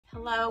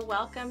Hello,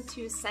 welcome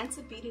to Sense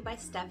of Beauty by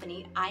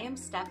Stephanie. I am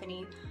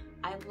Stephanie.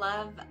 I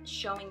love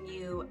showing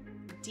you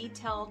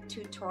detailed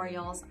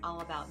tutorials all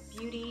about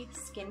beauty,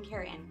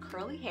 skincare, and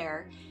curly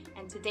hair.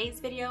 And today's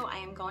video, I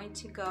am going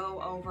to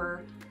go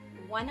over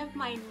one of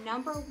my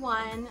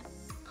 #1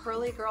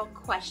 curly girl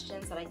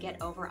questions that I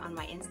get over on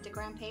my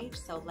Instagram page.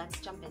 So let's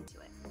jump into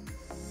it.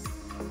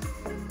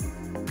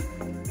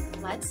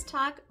 Let's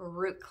talk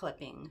root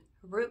clipping.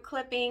 Root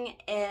clipping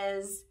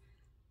is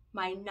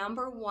my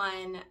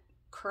 #1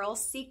 curl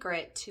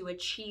secret to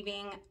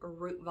achieving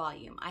root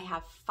volume. I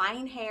have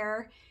fine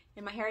hair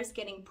and my hair is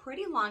getting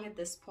pretty long at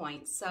this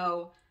point,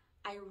 so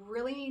I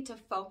really need to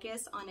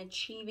focus on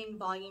achieving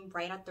volume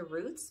right at the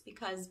roots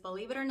because,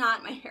 believe it or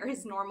not, my hair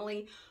is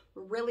normally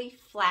really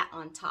flat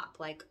on top,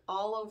 like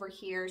all over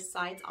here,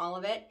 sides, all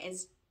of it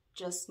is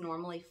just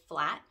normally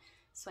flat.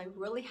 So I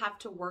really have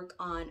to work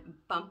on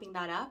bumping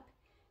that up,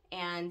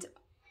 and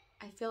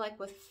I feel like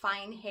with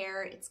fine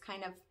hair it's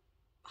kind of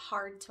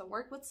hard to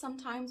work with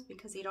sometimes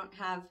because you don't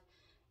have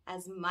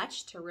as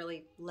much to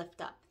really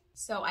lift up.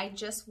 So I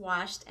just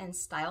washed and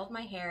styled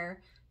my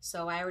hair.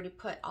 So I already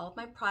put all of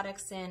my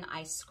products in,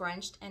 I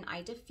scrunched and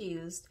I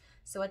diffused.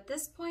 So at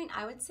this point,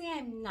 I would say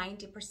I'm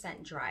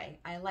 90% dry.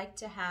 I like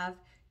to have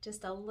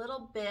just a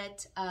little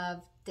bit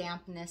of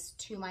dampness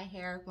to my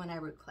hair when I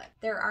root clip.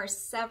 There are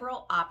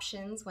several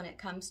options when it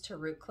comes to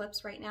root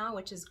clips right now,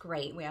 which is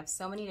great. We have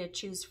so many to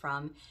choose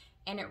from.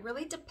 And it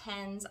really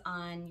depends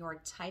on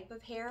your type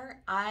of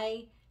hair.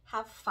 I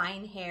have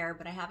fine hair,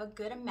 but I have a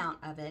good amount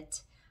of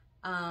it.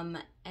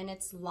 And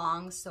it's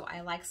long, so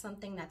I like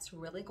something that's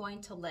really going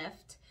to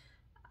lift.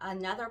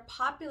 Another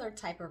popular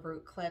type of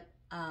root clip,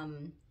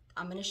 I'm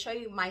gonna show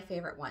you my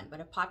favorite one, but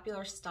a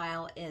popular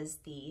style is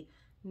the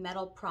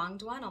metal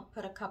pronged one. I'll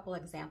put a couple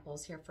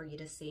examples here for you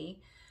to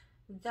see.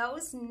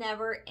 Those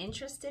never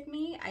interested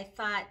me. I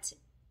thought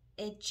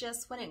it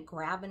just wouldn't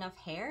grab enough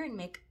hair and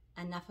make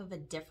enough of a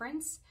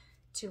difference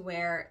to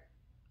where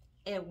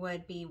it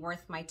would be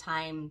worth my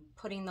time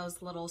putting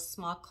those little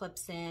small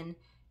clips in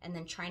and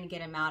then trying to get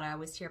them out. I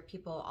always hear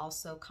people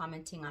also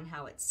commenting on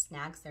how it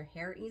snags their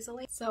hair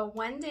easily. So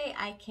one day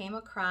I came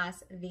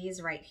across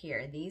these right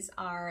here. These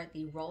are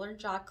the roller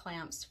jaw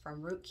clamps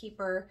from Root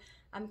Keeper.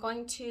 I'm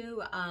going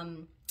to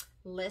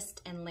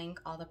list and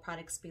link all the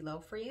products below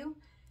for you.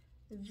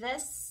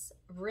 This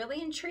really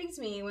intrigued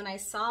me when I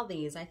saw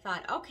these. I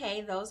thought,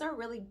 okay, those are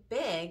really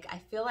big. I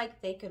feel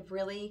like they could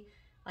really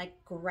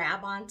like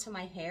grab onto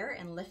my hair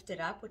and lift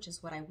it up, which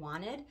is what I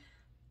wanted.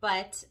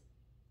 But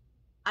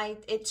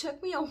it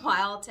took me a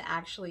while to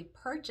actually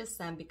purchase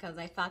them because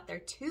I thought they're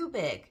too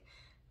big.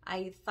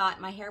 I thought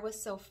my hair was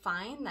so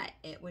fine that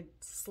it would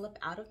slip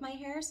out of my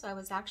hair, so I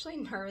was actually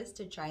nervous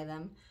to try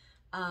them.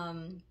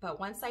 But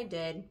once I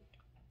did,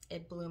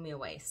 it blew me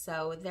away.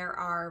 So there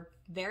are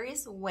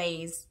various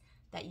ways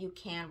that you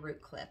can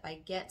root clip.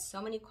 I get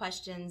so many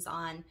questions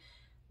on,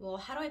 well,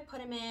 how do I put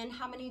them in?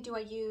 How many do I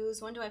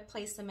use? When do I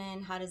place them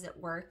in? How does it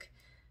work?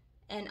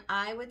 And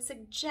I would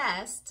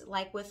suggest,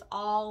 like with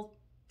all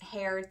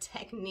hair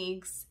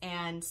techniques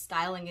and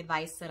styling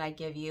advice that I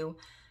give you,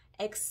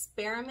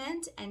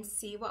 experiment and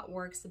see what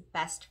works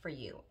best for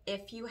you.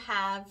 If you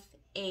have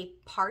a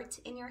part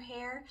in your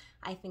hair,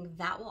 I think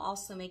that will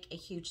also make a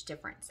huge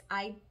difference.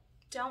 I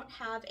don't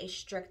have a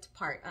strict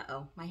part.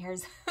 Uh-oh, my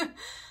hair's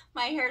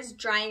my hair's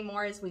drying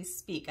more as we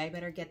speak. I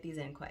better get these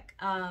in quick.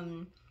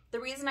 The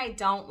reason I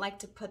don't like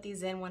to put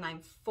these in when I'm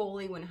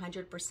fully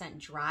 100%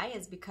 dry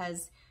is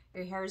because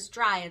your hair is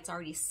dry, it's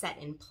already set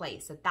in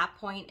place. At that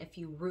point, if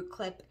you root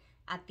clip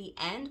at the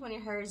end when your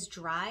hair is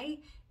dry,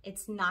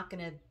 it's not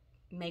gonna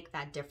make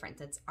that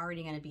difference. It's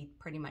already gonna be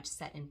pretty much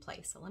set in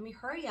place. So let me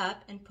hurry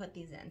up and put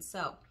these in.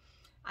 So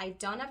I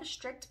don't have a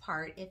strict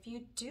part. If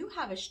you do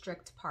have a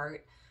strict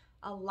part,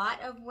 a lot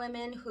of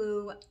women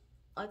who,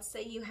 let's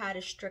say you had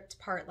a strict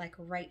part like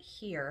right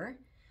here,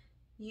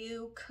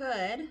 you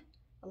could,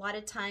 a lot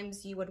of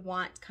times you would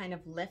want kind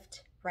of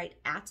lift right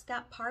at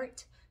that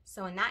part.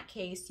 So in that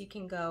case, you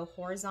can go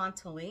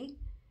horizontally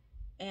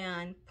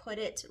and put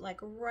it like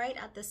right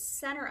at the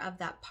center of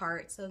that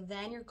part. So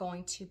then you're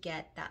going to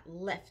get that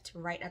lift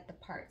right at the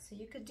part. So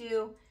you could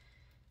do,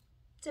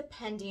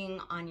 depending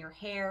on your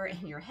hair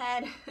and your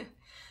head,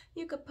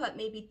 you could put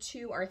maybe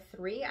 2 or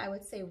 3, I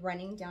would say,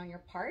 running down your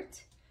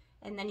part.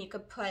 And then you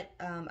could put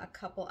a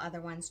couple other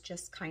ones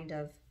just kind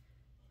of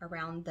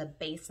around the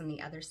base on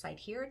the other side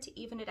here to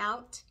even it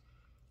out.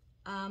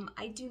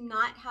 I do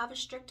not have a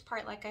strict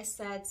part, like I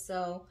said,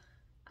 so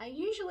I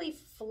usually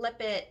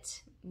flip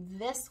it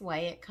this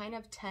way. It kind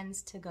of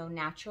tends to go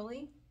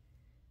naturally.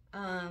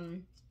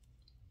 And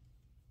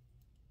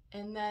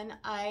then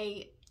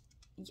I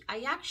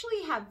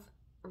actually have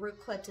root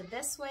clipped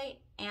this way,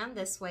 and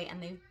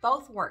they've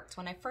both worked.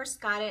 When I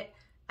first got it,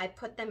 I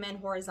put them in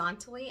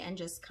horizontally and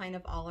just kind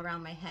of all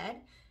around my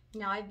head.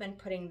 Now I've been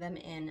putting them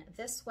in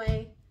this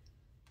way,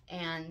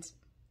 and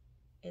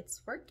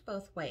it's worked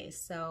both ways,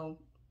 so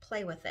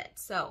play with it.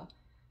 So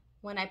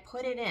when I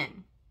put it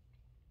in,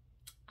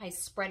 I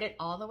spread it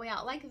all the way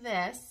out like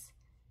this,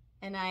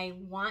 And I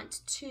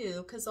want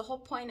to, because the whole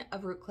point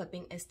of root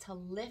clipping is to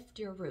lift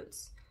your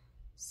roots.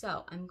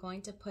 So I'm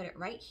going to put it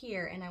right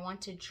here, and I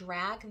want to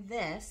drag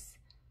this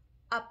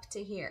up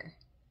to here.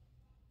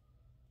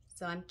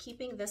 So I'm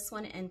keeping this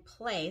one in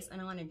place,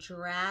 and I want to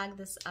drag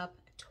this up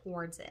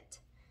towards it.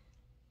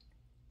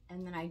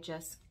 And then I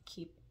just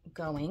keep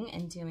going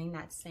and doing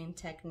that same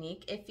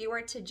technique. If you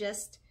were to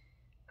just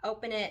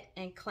open it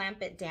and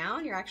clamp it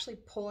down, you're actually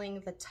pulling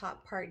the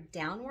top part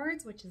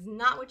downwards, which is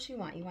not what you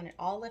want. You want it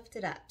all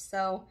lifted up.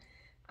 So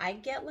I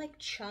get like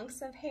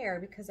chunks of hair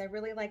because I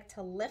really like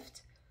to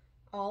lift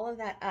all of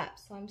that up.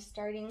 So I'm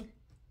starting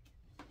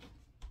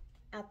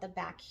at the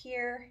back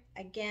here.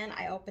 Again,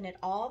 I open it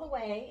all the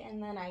way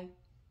and then I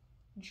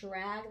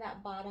drag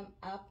that bottom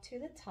up to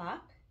the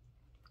top.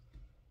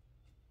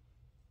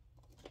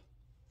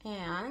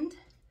 And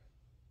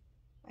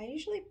I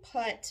usually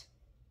put,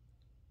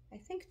 I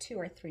think 2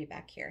 or 3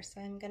 back here. So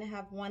I'm gonna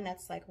have one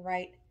that's like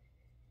right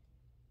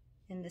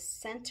in the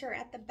center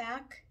at the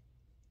back.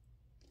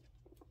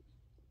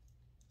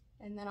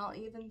 And then I'll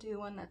even do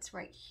one that's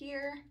right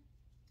here.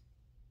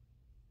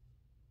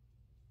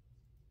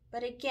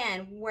 But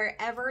again,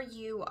 wherever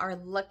you are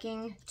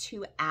looking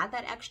to add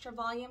that extra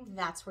volume,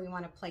 that's where you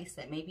want to place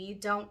it. Maybe you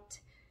don't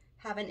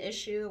have an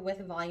issue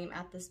with volume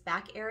at this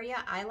back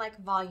area. I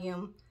like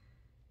volume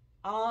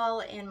all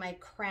in my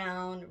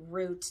crown,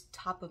 root,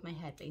 top of my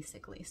head,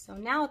 basically. So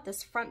now at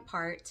this front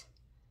part,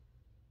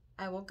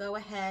 I will go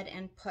ahead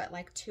and put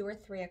like 2 or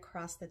 3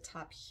 across the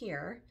top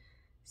here.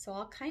 So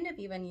I'll kind of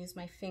even use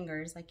my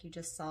fingers like you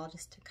just saw,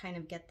 just to kind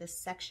of get this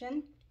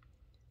section.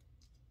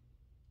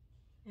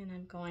 And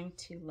I'm going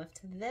to lift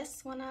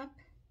this one up.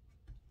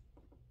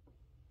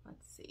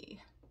 Let's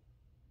see.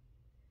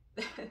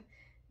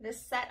 This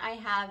set I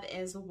have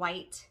is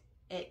white.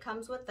 It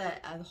comes with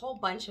a whole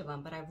bunch of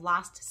them, but I've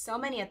lost so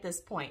many at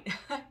this point.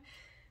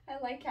 I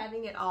like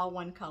having it all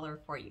one color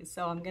for you.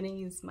 So I'm gonna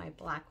use my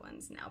black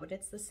ones now, but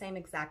it's the same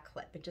exact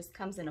clip. It just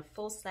comes in a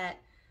full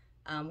set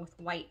with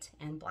white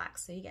and black,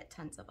 so you get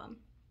tons of them.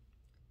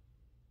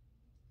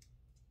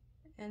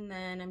 And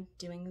then I'm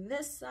doing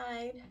this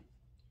side.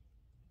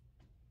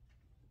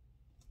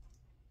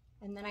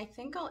 And then I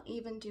think I'll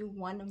even do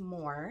one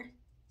more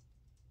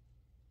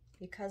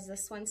because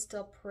this one's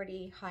still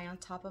pretty high on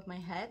top of my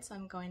head. So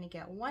I'm going to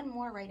get one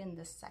more right in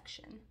this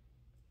section.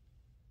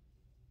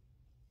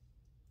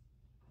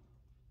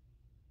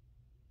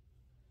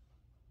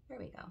 There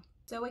we go.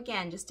 So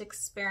again, just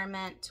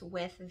experiment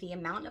with the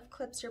amount of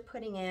clips you're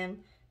putting in,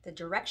 the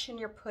direction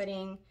you're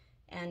putting,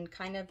 and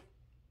kind of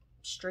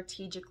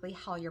strategically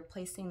how you're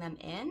placing them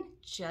in,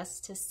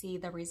 just to see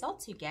the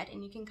results you get,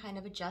 and you can kind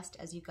of adjust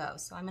as you go.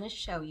 So I'm going to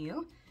show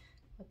you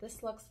what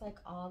this looks like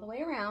all the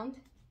way around.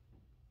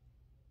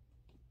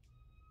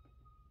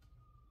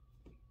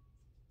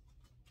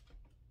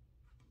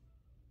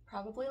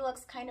 Probably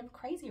looks kind of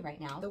crazy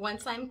right now. So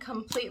once I'm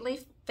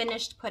completely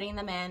finished putting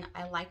them in,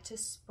 I like to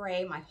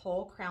spray my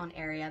whole crown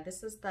area.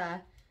 This is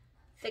the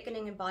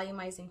Thickening and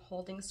Volumizing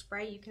Holding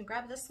Spray. You can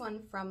grab this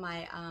one from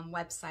my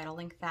website. I'll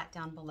link that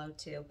down below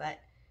too, but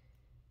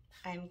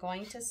I'm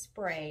going to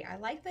spray. I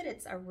like that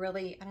it's a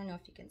really, I don't know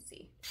if you can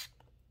see,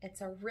 it's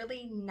a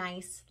really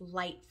nice,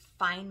 light,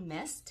 fine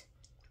mist,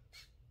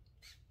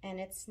 and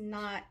it's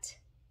not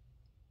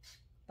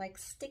like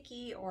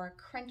sticky or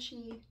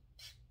crunchy,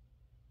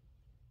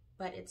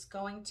 but it's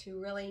going to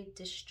really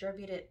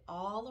distribute it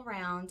all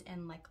around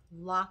and like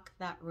lock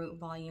that root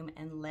volume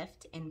and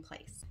lift in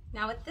place.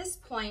 Now at this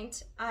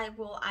point, I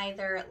will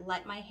either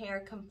let my hair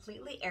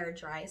completely air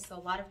dry. So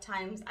a lot of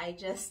times I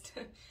just,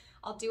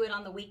 I'll do it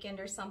on the weekend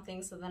or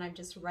something. So then I'm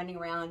just running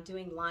around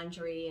doing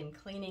laundry and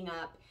cleaning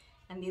up,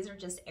 and these are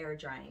just air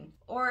drying.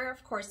 Or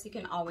of course you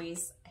can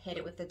always hit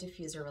it with the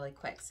diffuser really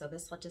quick. So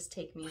this will just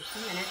take me a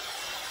few minutes.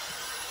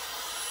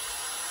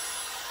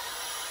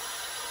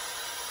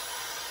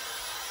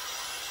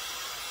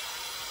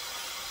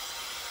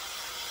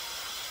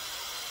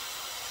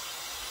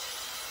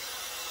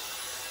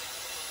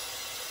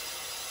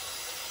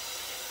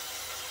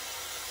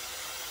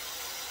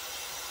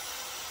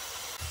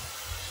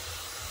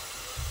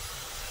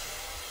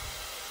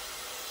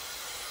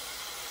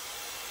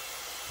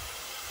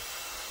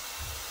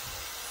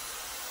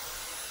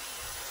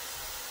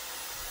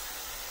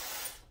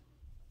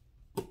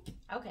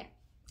 Okay,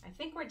 I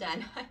think we're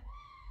done.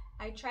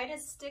 I try to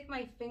stick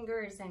my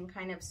fingers and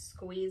kind of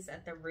squeeze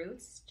at the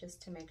roots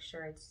just to make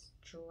sure it's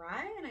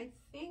dry, and I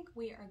think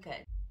we are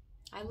good.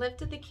 I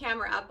lifted the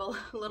camera up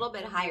a little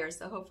bit higher,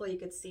 so hopefully you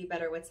could see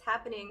better what's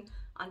happening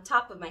on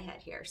top of my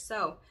head here.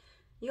 So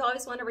you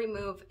always want to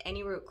remove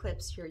any root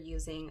clips you're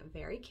using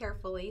very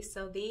carefully.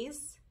 So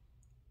these,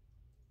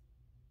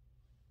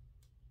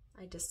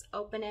 I just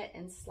open it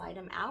and slide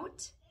them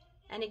out.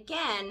 And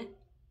again,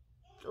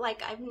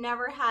 like I've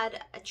never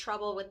had a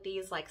trouble with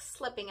these like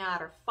slipping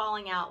out or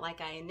falling out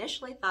like I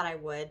initially thought I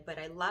would, but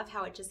I love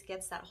how it just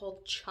gets that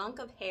whole chunk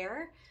of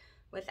hair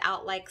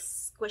without like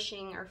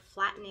squishing or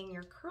flattening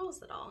your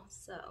curls at all.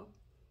 So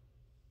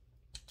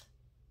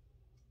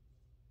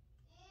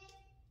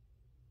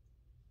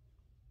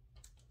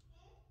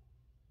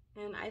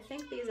And I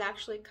think these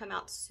actually come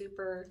out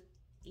super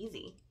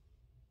easy.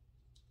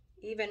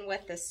 Even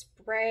with the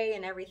spray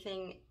and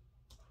everything,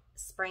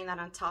 spraying that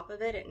on top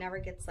of it, it never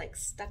gets like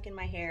stuck in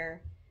my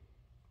hair.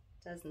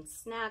 Doesn't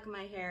snag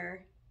my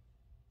hair.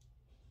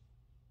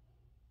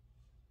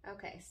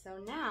 Okay, so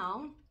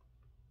now,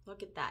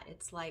 look at that.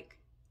 It's like,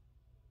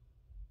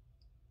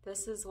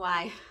 this is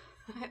why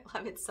I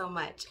love it so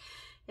much.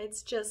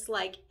 It's just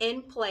like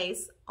in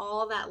place,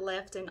 all that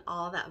lift and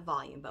all that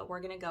volume. But we're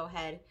gonna go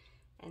ahead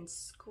and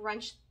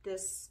scrunch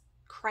this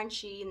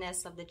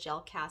crunchiness of the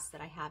gel cast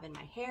that I have in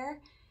my hair,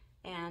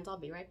 and I'll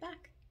be right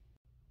back.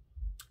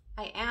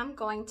 I am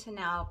going to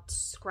now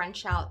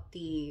scrunch out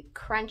the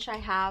crunch I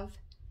have.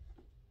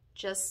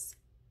 Just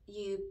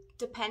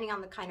depending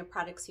on the kind of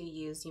products you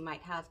use, you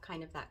might have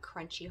kind of that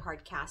crunchy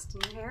hard cast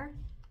in your hair.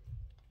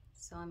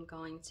 So I'm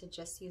going to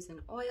just use an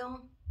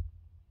oil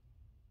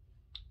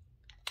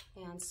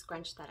and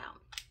scrunch that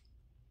out.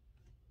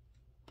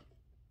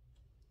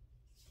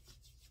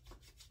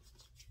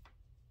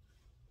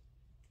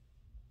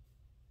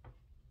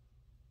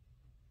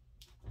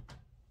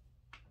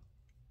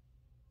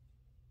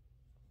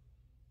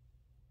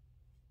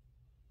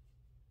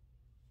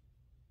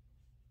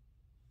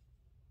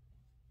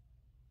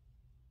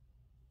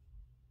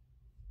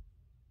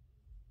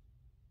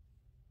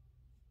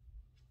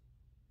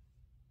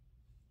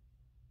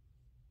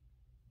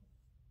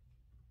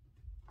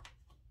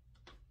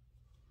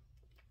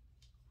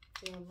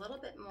 Do a little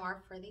bit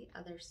more for the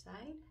other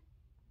side.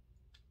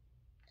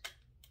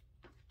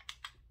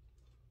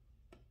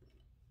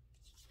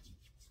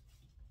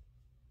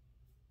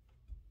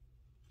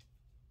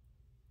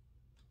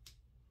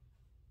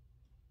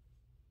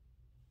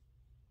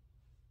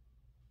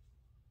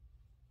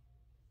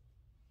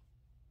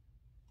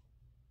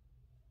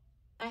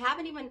 I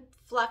haven't even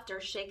fluffed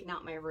or shaken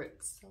out my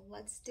roots, so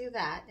let's do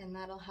that, and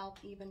that'll help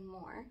even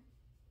more.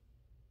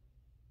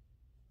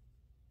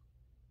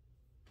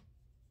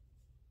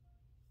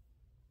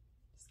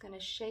 Going to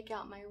shake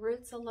out my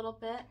roots a little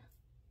bit.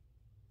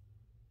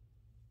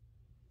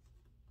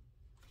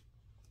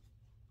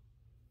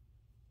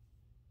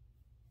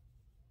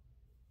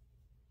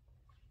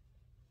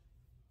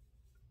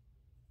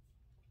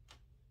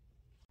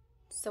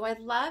 So I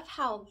love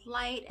how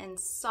light and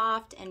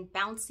soft and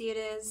bouncy it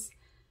is.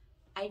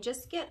 I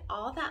just get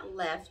all that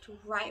lift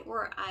right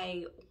where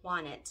I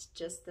want it,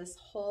 just this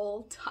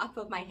whole top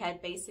of my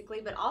head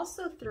basically, but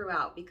also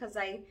throughout, because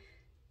I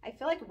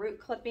feel like root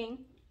clipping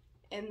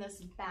in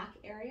this back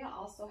area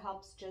also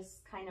helps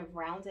just kind of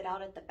round it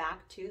out at the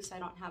back too, so I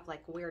don't have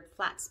like weird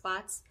flat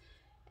spots.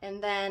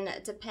 And then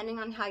depending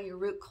on how you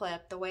root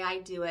clip, the way I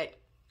do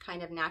it,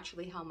 kind of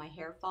naturally how my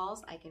hair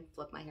falls, I can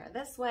flip my hair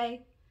this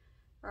way,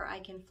 or I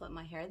can flip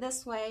my hair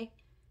this way,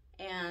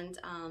 and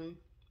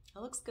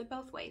it looks good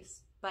both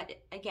ways. But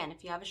again,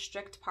 if you have a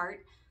strict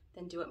part,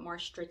 then do it more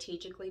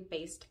strategically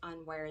based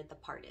on where the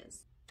part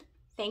is.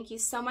 Thank you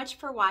so much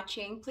for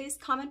watching. Please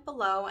comment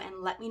below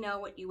and let me know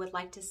what you would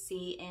like to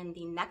see in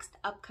the next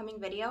upcoming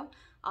video.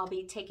 I'll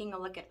be taking a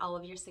look at all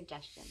of your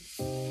suggestions.